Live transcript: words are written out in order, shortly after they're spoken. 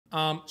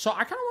So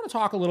I kind of want to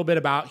talk a little bit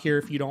about here,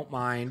 if you don't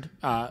mind,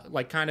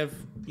 like kind of,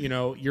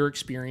 your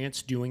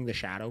experience doing the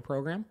shadow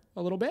program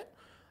a little bit.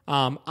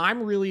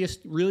 I'm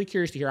really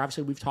curious to hear,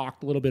 obviously we've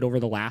talked a little bit over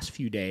the last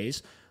few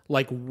days,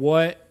 like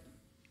what,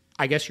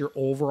 I guess your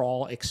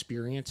overall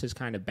experience has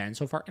kind of been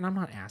so far. And I'm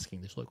not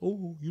asking this like,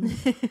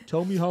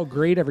 tell me how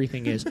great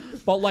everything is.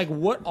 But like,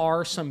 what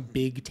are some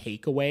big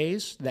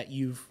takeaways that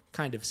you've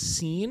kind of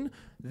seen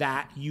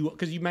that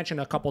because you mentioned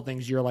a couple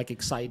things you're like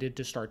excited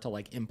to start to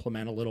like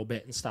implement a little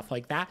bit and stuff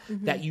like that,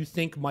 that you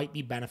think might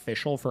be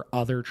beneficial for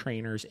other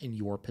trainers in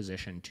your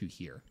position to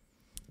hear?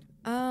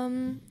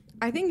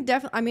 I think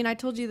definitely, I mean, I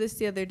told you this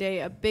the other day,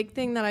 a big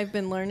thing that I've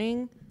been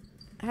learning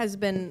has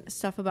been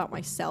stuff about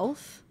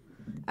myself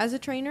as a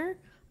trainer.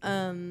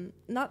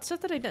 Not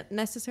stuff that I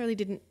necessarily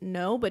didn't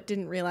know, but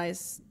didn't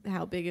realize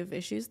how big of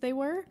issues they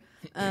were.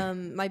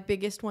 My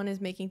biggest one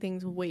is making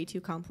things way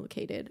too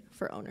complicated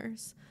for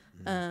owners.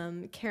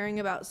 Caring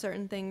about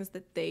certain things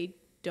that they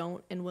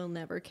don't and will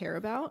never care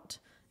about.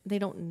 They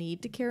don't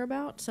need to care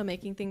about. So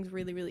making things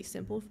really, really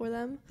simple for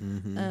them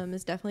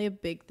is definitely a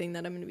big thing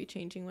that I'm going to be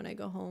changing when I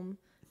go home.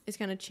 Is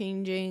kind of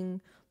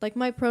changing like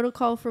my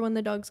protocol for when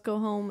the dogs go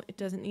home. It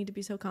doesn't need to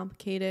be so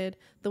complicated.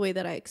 The way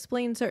that I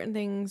explain certain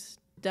things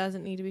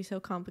doesn't need to be so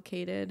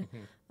complicated.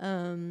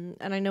 And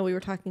I know we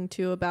were talking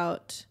too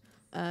about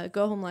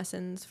go home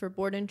lessons for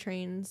board and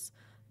trains.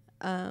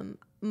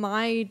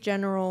 My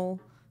general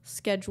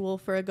schedule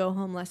for a go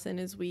home lesson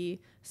is we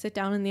sit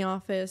down in the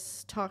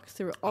office, talk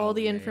through all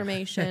the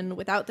information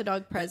without the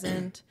dog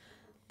present.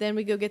 Then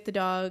we go get the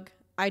dog.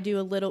 I do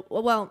a little,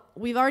 well,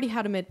 we've already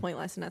had a midpoint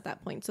lesson at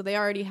that point. So they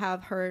already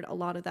have heard a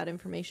lot of that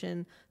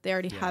information. They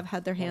already have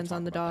had their hands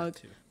on the dog,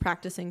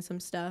 practicing some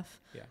stuff.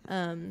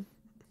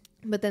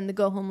 But then the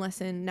go home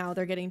lesson, now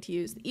they're getting to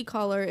use the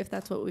e-collar if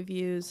that's what we've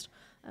used.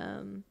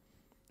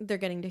 They're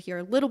getting to hear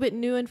a little bit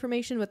new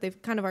information, but they've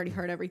kind of already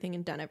heard everything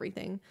and done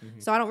everything.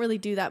 So I don't really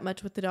do that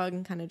much with the dog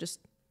and kind of just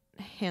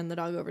hand the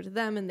dog over to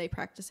them and they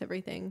practice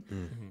everything.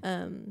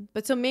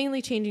 But so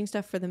mainly changing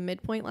stuff for the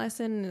midpoint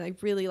lesson. And I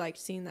really liked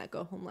seeing that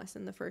go home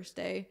lesson the first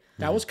day.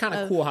 That was kind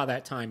of cool how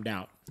that timed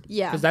out.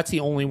 Yeah. Because that's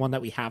the only one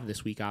that we have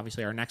this week.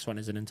 Obviously, our next one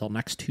isn't until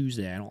next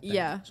Tuesday, I don't think.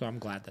 Yeah. So I'm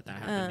glad that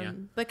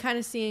happened, But kind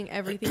of seeing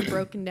everything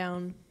broken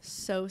down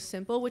so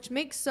simple, which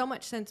makes so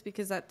much sense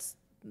because that's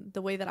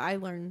the way that I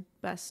learn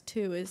best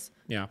too is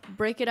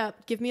break it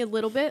up, give me a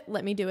little bit,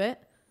 let me do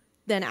it,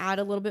 then add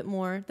a little bit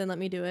more, then let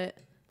me do it,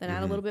 then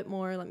add a little bit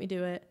more, let me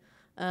do it.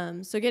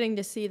 So getting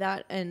to see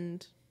that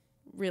and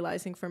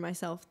realizing for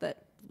myself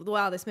that,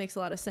 wow, this makes a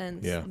lot of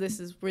sense. Yeah. This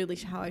is really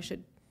how I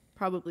should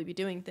probably be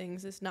doing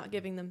things, is not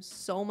giving them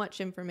so much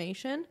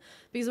information.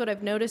 Because what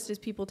I've noticed is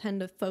people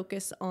tend to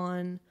focus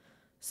on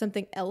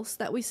something else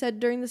that we said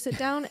during the sit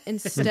down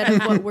instead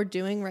of what we're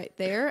doing right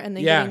there. And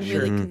then getting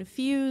really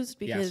confused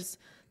because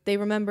they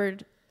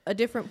remembered a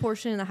different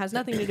portion that has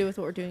nothing to do with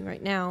what we're doing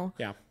right now.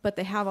 Yeah. But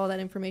they have all that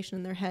information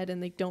in their head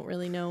and they don't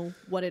really know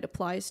what it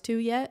applies to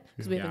yet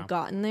because we haven't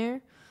gotten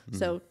there.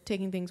 So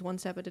taking things one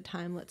step at a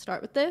time. Let's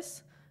start with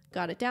this.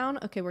 Got it down.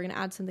 Okay, we're going to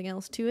add something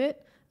else to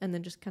it. And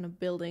then just kind of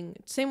building.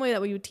 Same way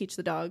that we would teach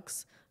the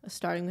dogs,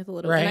 starting with a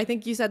little. And I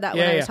think you said that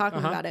when I was talking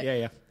about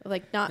it.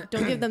 Like don't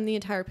give them the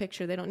entire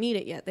picture. They don't need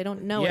it yet. They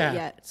don't know it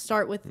yet.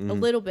 Start with a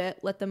little bit.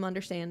 Let them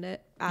understand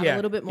it. Add a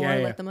little bit more.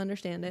 Let them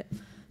understand it.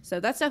 So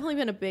that's definitely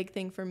been a big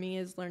thing for me,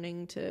 is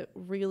learning to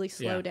really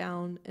slow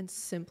down and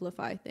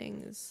simplify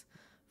things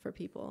for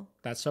people.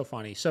 That's so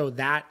funny. So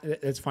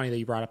it's funny that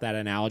you brought up that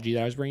analogy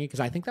that I was bringing, because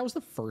I think that was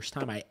the first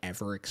time I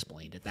ever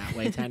explained it that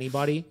way to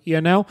anybody,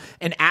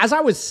 And as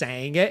I was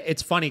saying it,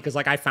 it's funny because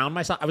like I found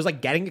myself, I was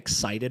like getting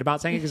excited about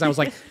saying it because I was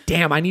like,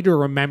 damn, I need to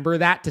remember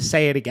that to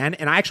say it again.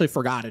 And I actually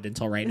forgot it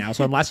until right now.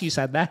 So unless you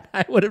said that,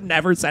 I would have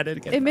never said it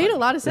again. It made a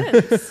lot of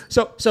sense.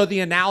 So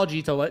the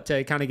analogy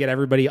to kind of get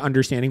everybody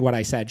understanding what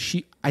I said,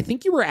 I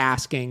think you were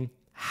asking,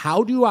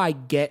 how do I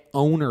get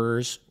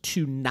owners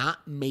to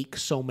not make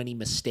so many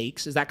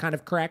mistakes? Is that kind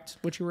of correct,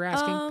 what you were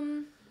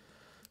asking?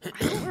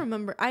 I don't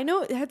remember. I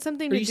know it had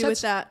something to do with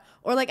that.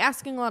 Or like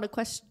asking a lot of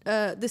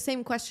the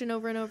same question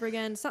over and over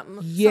again. Something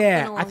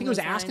I think it was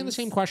asking the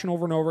same question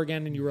over and over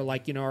again. And you were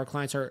like, our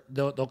clients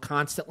they'll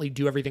constantly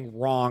do everything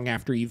wrong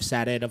after you've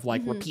said it, of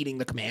like repeating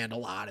the command a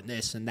lot and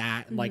this and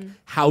that. And like,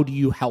 how do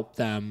you help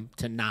them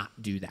to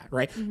not do that?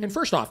 Right. And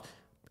first off,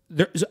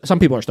 some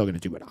people are still going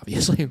to do it,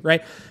 obviously,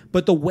 right?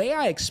 But the way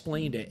I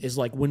explained it is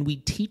like when we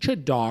teach a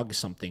dog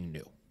something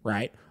new,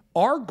 right?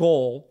 Our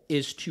goal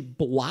is to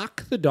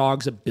block the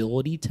dog's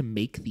ability to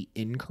make the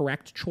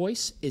incorrect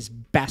choice as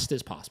best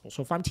as possible.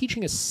 So if I'm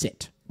teaching a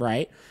sit,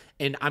 right,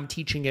 and I'm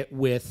teaching it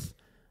with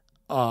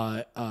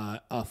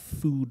a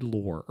food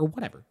lure or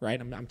whatever, right?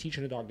 I'm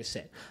teaching a dog to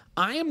sit.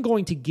 I am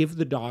going to give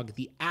the dog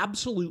the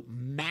absolute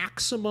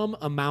maximum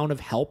amount of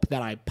help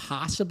that I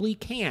possibly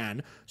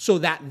can so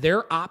that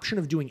their option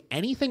of doing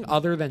anything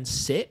other than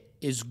sit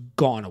is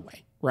gone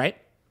away, right?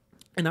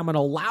 And I'm going to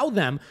allow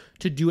them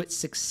to do it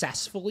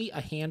successfully a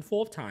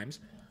handful of times,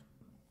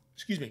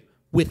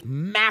 with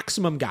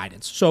maximum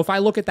guidance. So if I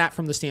look at that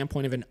from the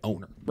standpoint of an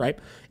owner, right?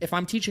 If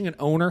I'm teaching an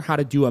owner how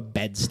to do a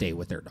bed stay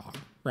with their dog,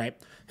 right?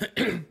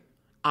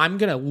 I'm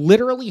going to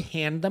literally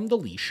hand them the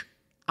leash.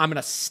 I'm going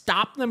to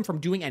stop them from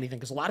doing anything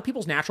because a lot of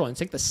people's natural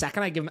instinct, the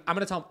second I give them, I'm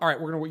going to tell them, all right,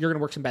 you're going to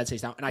work some bed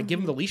stays now. And I give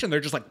them the leash and they're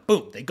just like,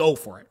 boom, they go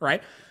for it,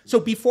 right? So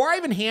before I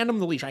even hand them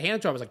the leash, I hand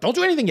it to them, I was like, don't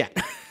do anything yet.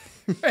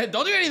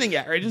 Don't do anything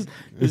yet, right? Just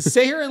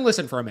sit here and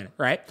listen for a minute,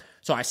 right?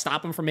 So I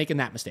stop them from making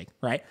that mistake,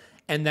 right?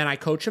 And then I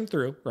coach them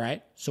through,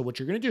 right? So what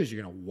you're going to do is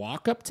you're going to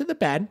walk up to the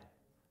bed.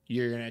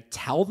 You're going to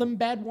tell them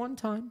bed one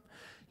time.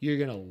 You're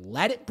going to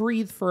let it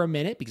breathe for a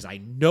minute because I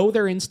know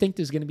their instinct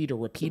is going to be to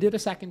repeat it a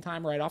second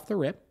time right off the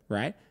rip,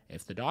 right?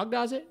 If the dog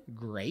does it,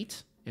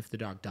 great. If the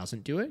dog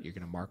doesn't do it, you're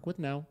going to mark with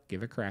no,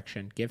 give a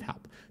correction, give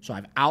help. So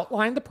I've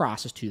outlined the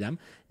process to them.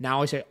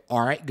 Now I say,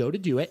 all right, go to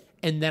do it.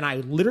 And then I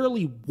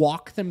literally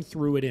walk them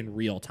through it in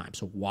real time.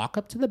 So walk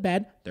up to the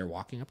bed. They're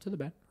walking up to the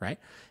bed, right?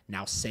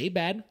 Now say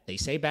bed. They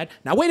say bed.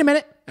 Now wait a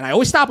minute. And I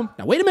always stop them.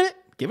 Now wait a minute.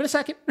 Give it a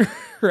second,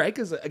 right?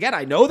 Because again,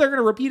 I know they're going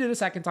to repeat it a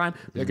second time.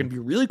 They're going to be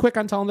really quick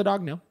on telling the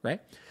dog no, right?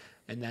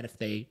 And then if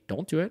they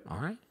don't do it, all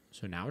right.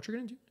 So now what you're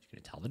going to do is you're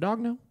going to tell the dog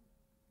no,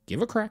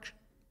 give a correction,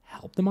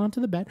 help them onto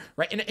the bed,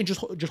 right? And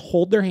just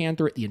hold their hand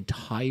through it the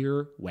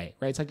entire way,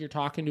 right? It's like you're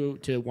talking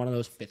to one of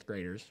those fifth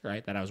graders,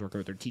 right? That I was working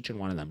with. They're teaching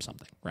one of them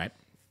something, right?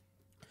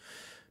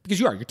 Because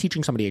you're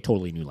teaching somebody a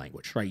totally new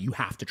language, right? You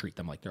have to treat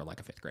them like they're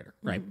like a fifth grader,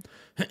 right?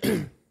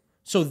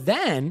 So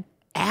then,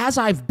 as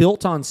I've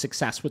built on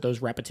success with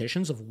those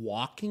repetitions of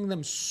walking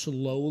them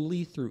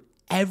slowly through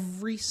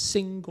every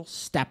single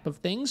step of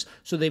things,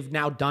 so they've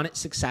now done it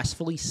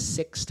successfully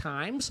 6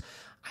 times,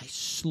 I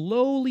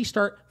slowly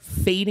start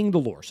fading the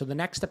lure. So the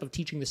next step of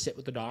teaching to sit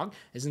with the dog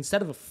is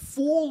instead of a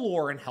full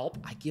lure and help,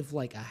 I give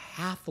like a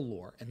half a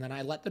lure. And then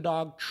I let the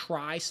dog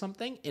try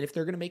something. And if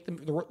they're going to make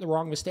the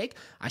wrong mistake,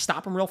 I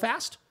stop them real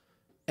fast.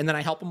 And then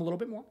I help them a little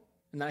bit more.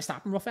 And then I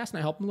stop them real fast and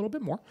I help them a little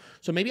bit more.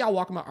 So maybe I'll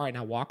walk them out. All right,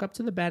 now walk up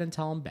to the bed and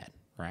tell them bed.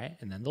 Right?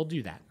 And then they'll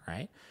do that,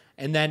 right?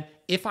 And then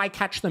if I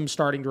catch them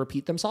starting to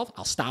repeat themselves,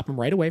 I'll stop them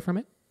right away from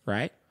it,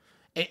 right?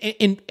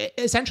 And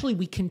essentially,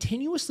 we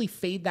continuously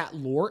fade that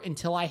lure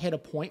until I hit a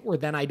point where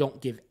then I don't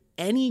give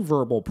any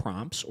verbal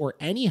prompts or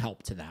any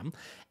help to them,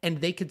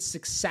 and they could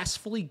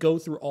successfully go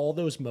through all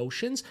those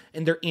motions,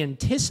 and they're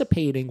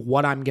anticipating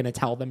what I'm going to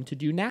tell them to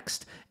do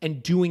next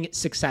and doing it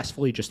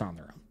successfully just on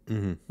their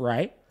own,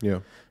 right? Yeah.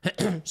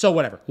 So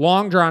whatever,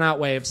 long drawn out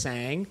way of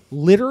saying,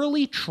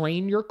 literally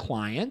train your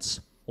clients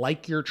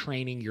like you're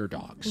training your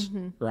dogs,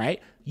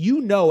 right?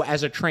 You know,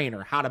 as a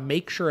trainer, how to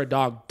make sure a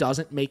dog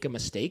doesn't make a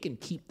mistake and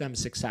keep them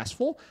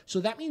successful. So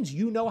that means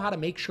you know how to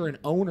make sure an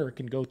owner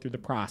can go through the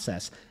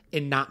process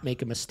and not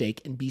make a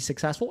mistake and be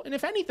successful. And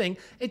if anything,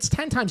 it's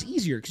 10 times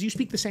easier because you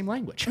speak the same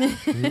language.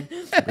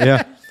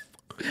 Yeah.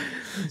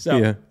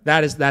 So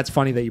that's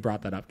funny that you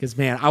brought that up because,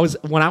 man,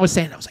 when I was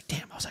saying it, I was like,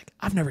 damn,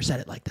 I've never said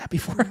it like that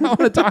before. I want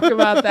to talk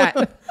about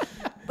that.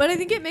 But I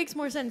think it makes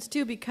more sense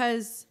too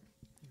because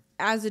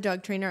as a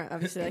dog trainer,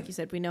 obviously, like you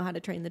said, we know how to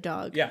train the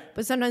dog. Yeah.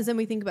 But sometimes then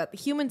we think about the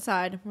human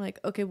side. We're like,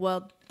 okay,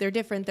 well, they're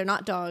different. They're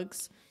not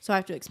dogs. So I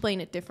have to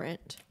explain it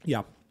different.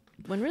 Yeah.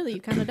 When really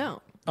you kind of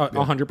don't.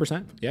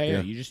 100%.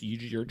 Yeah.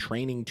 You're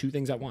training 2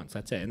 things at once.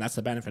 That's it. And that's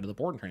the benefit of the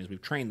board and trainers.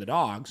 We've trained the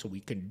dog so we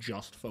can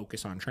just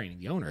focus on training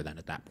the owner then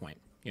at that point,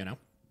 you know?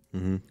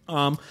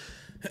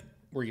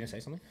 Were you going to say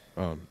something?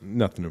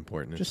 Nothing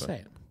important. Just say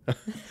it.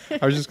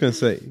 I was just going to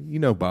say, you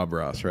know Bob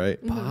Ross,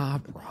 right?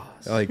 Bob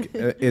Ross. Like,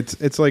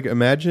 it's like,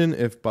 imagine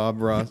if Bob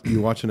Ross,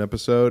 you watch an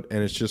episode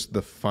and it's just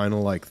the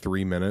final, like,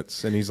 3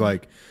 minutes. And he's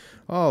like,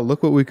 oh,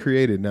 look what we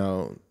created.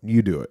 Now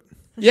you do it.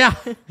 Yeah.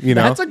 You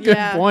know? That's a good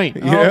point.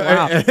 Oh,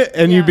 wow.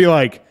 And you'd Yeah. be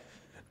like,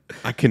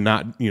 I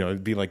cannot,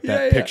 it'd be like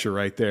that picture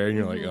right there. And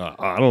you're like,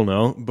 I don't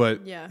know.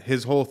 But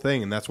his whole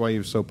thing, and that's why he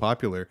was so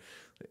popular,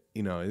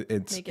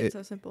 Make it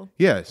so simple.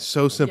 Yeah,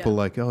 so simple. Yeah.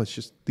 Like, oh, it's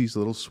just these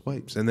little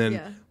swipes. And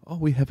then,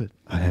 we have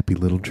a happy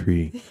little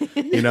tree,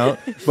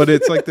 But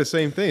it's like the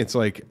same thing. It's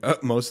like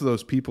most of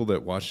those people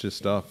that watch this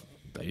stuff,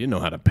 they didn't know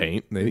how to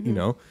paint. They,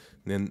 and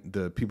then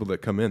the people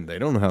that come in, they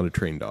don't know how to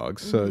train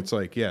dogs. So it's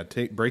like,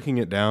 breaking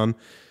it down,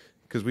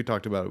 because we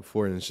talked about it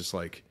before, and it's just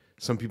like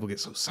some people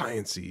get so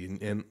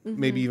sciencey, and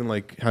maybe even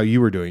like how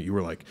you were doing it. You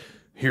were like,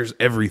 here's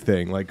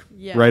everything, like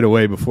right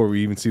away before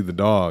we even see the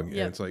dog. And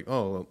it's like,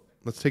 oh, well,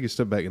 let's take a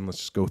step back and let's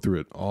just go through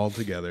it all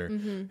together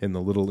in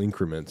the little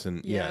increments.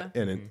 And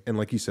and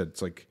like you said,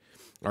 it's like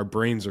our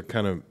brains are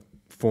kind of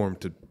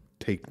formed to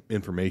take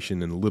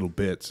information in little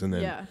bits and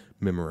then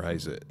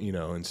memorize it,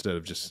 instead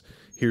of just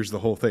here's the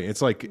whole thing.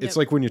 It's like it's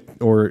like when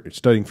you're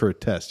studying for a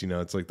test,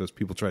 it's like those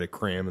people try to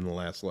cram in the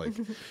last like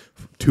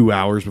 2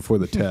 hours before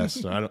the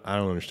test. I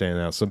don't understand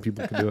how some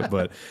people can do it,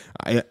 but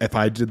if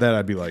I did that,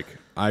 I'd be like,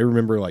 I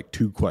remember like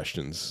 2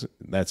 questions.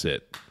 That's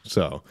it.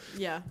 So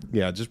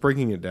just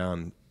breaking it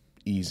down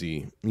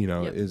easy,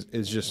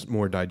 is just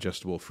more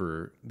digestible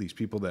for these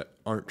people that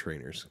aren't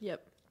trainers.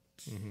 Yep.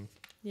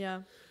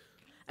 Yeah.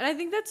 And I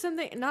think that's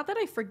something, not that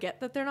I forget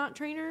that they're not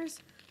trainers,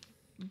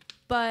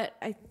 but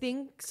I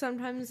think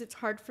sometimes it's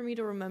hard for me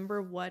to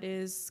remember what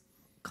is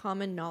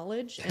common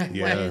knowledge and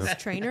what is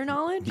trainer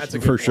knowledge. That's a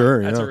good For point.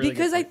 sure, That's yeah. a really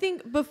Because good I point.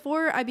 think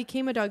before I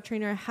became a dog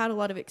trainer, I had a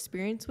lot of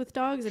experience with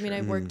dogs. I mean,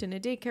 I worked in a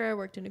daycare, I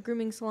worked in a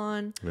grooming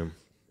salon. Yeah.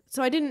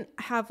 So I didn't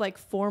have like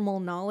formal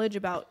knowledge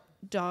about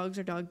dogs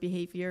or dog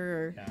behavior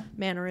or Yeah.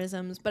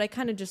 mannerisms, but I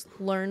kind of just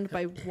learned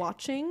by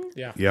watching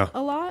Yeah.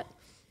 a lot.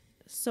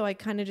 So I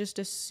kind of just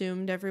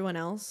assumed everyone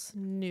else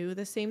knew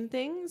the same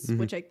things,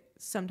 which I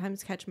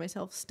sometimes catch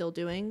myself still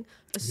doing,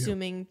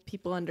 assuming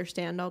people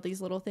understand all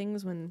these little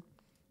things when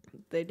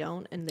they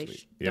don't, and they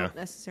don't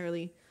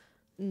necessarily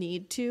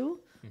need to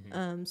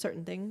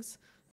certain things.